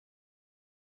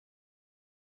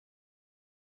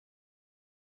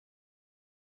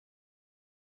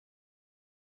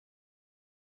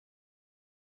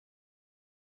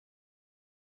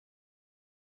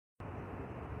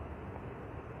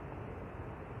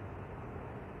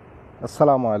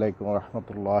আসসালামু আলাইকুম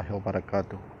রহমতুল্লাহ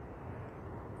বারাকাতু।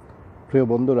 প্রিয়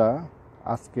বন্ধুরা,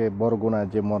 আজকে বরগুনায়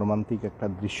যে মর্মান্তিক একটা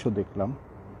দৃশ্য দেখলাম।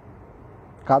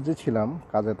 কাজে ছিলাম,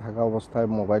 কাজে থাকা অবস্থায়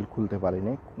মোবাইল খুলতে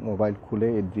পারিনি। মোবাইল খুলে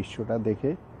এই দৃশ্যটা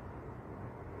দেখে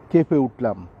কেঁপে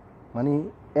উঠলাম। মানে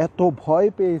এত ভয়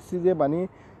পেয়েছি যে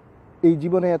এই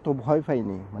জীবনে এত ভয়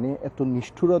পাইনি। এত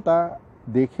নিষ্ঠুরতা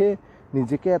দেখে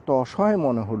নিজেকে এত অসহায়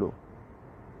মনে হলো।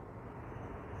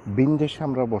 ভিনদেশে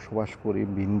আমরা বসবাস করি,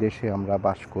 ভিনদেশে আমরা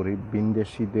বাস করি,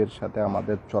 ভিনদেশিদের সাথে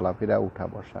আমাদের চলাফেরা উঠা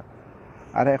বসা।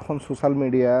 আর এখন সোশ্যাল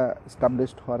মিডিয়া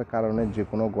এস্টাবলিশড হওয়ার কারণে যে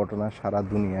কোনো ঘটনা সারা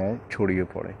দুনিয়ায় ছড়িয়ে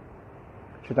পড়ে,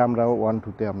 সেটা আমরা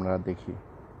 1-2-তে আমরা দেখি।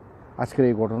 আজকের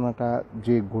এই ঘটনাটা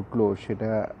যে ঘটলো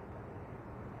সেটা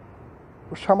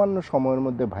সামান্য সময়ের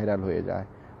মধ্যে ভাইরাল হয়ে যায়।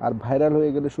 আর ভাইরাল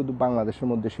হয়ে গেলে শুধু বাংলাদেশের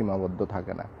মধ্যে সীমাবদ্ধ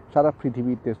থাকে না, সারা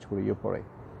পৃথিবীতে ছড়িয়ে পড়ে।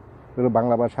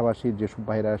 বাংলা ভাষাভাষী যেসব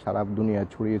ভাইরা সারা দুনিয়া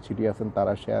ছড়িয়ে ছিটিয়ে আছেন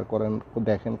তারা শেয়ার করেন,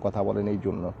 দেখেন, কথা বলেন। এই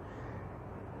জন্য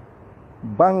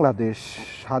বাংলাদেশ,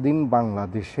 স্বাধীন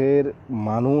বাংলাদেশের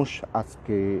মানুষ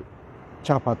আজকে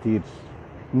চাপাতির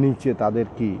নিচে তাদের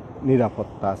কি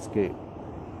নিরাপত্তা, আজকে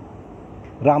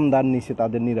রামদার নিচে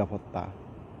তাদের নিরাপত্তা,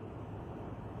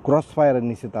 ক্রসফায়ারের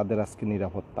নিচে তাদের আজকে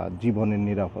নিরাপত্তা, জীবনের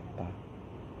নিরাপত্তা।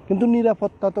 কিন্তু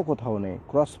নিরাপত্তা তো কোথাও নেই।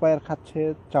 ক্রসফায়ার খাচ্ছে,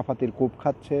 চাপাতির কূপ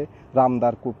খাচ্ছে,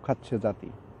 রামদার কূপ খাচ্ছে জাতি,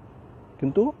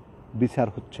 কিন্তু বিচার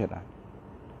হচ্ছে না।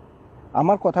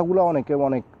 আমার কথাগুলো অনেকে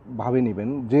অনেকভাবে নেবেন,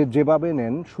 যেভাবে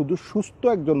নেন। শুধু সুস্থ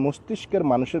একজন মস্তিষ্কের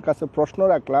মানুষের কাছে প্রশ্ন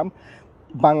রাখলাম,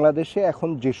 বাংলাদেশে এখন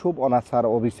যেসব অনাচার,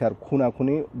 অবিচার,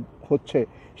 খুনাখুনি হচ্ছে,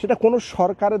 সেটা কোনো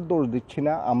সরকারের দোষ দিচ্ছি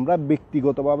না। আমরা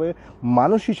ব্যক্তিগতভাবে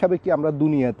মানুষ হিসাবে কি আমরা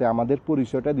দুনিয়াতে আমাদের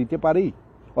পরিচয়টা দিতে পারি,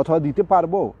 অথবা দিতে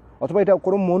পারবো, অথবা এটা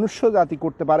কোনো মনুষ্য জাতি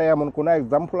করতে পারে এমন কোনো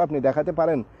এক্সাম্পল আপনি দেখাতে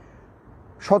পারেন?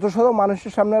 শত শত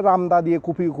মানুষের সামনে রামদা দিয়ে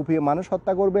কুপিয়ে কুপিয়ে মানুষ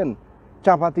হত্যা করবেন?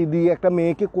 চাপাতি দিয়ে একটা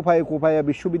মেয়েকে কুপায়ে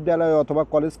বিশ্ববিদ্যালয়ে অথবা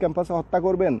কলেজ ক্যাম্পাসে হত্যা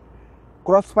করবেন?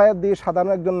 ক্রসফায়ার দিয়ে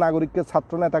সাধারণ একজন নাগরিককে,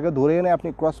 ছাত্র নেতাকে ধরে এনে আপনি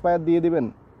ক্রসফায়ার দিয়ে দিবেন?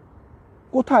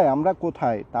 কোথায় আমরা,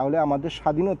 কোথায়? তাহলে আমাদের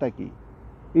স্বাধীনতা কি?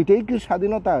 এটাই কি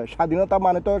স্বাধীনতা? স্বাধীনতা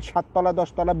মানে তো 7তলা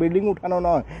 10তলা বিল্ডিং উঠানো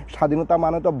নয়। স্বাধীনতা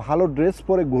মানে তো ভালো ড্রেস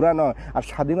পরে ঘোরা নয়। আর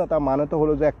স্বাধীনতা মানে তো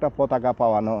হলো যে একটা পতাকা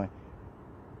পাওয়া নয়।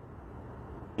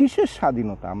 কিসের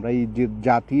স্বাধীনতা? আমরা এই যে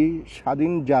জাতি,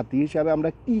 স্বাধীন জাতি হিসাবে আমরা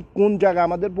কি, কোন জায়গায়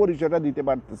আমাদের পরিচয়টা দিতে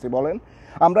পারতেছি বলেন?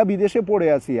 আমরা বিদেশে পড়ে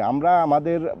আছি, আমরা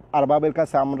আমাদের আরবাবের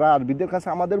কাছে, আমরা আরবিদের কাছে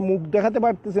আমাদের মুখ দেখাতে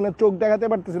পারতেছি না, চোখ দেখাতে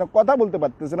পারতেছি না, কথা বলতে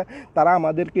পারতেছি না। তারা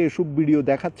আমাদেরকে এসব ভিডিও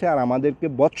দেখাচ্ছে আর আমাদেরকে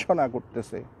ভৎসনা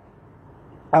করতেছে।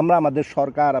 আমরা আমাদের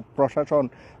সরকার, প্রশাসন,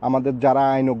 আমাদের যারা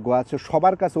আইনজ্ঞ আছে,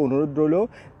 সবার কাছে অনুরোধ রইল,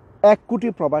 1 কোটি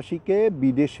প্রবাসীকে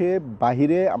বিদেশে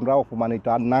বাহিরে আমরা অপমানিত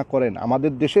আর না করেন।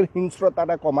 আমাদের দেশের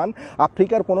হিংস্রতাটা কমান।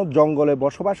 আফ্রিকার কোনো জঙ্গলে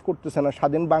বসবাস করতেছে না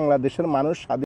স্বাধীন বাংলাদেশের মানুষ। স্বাধীন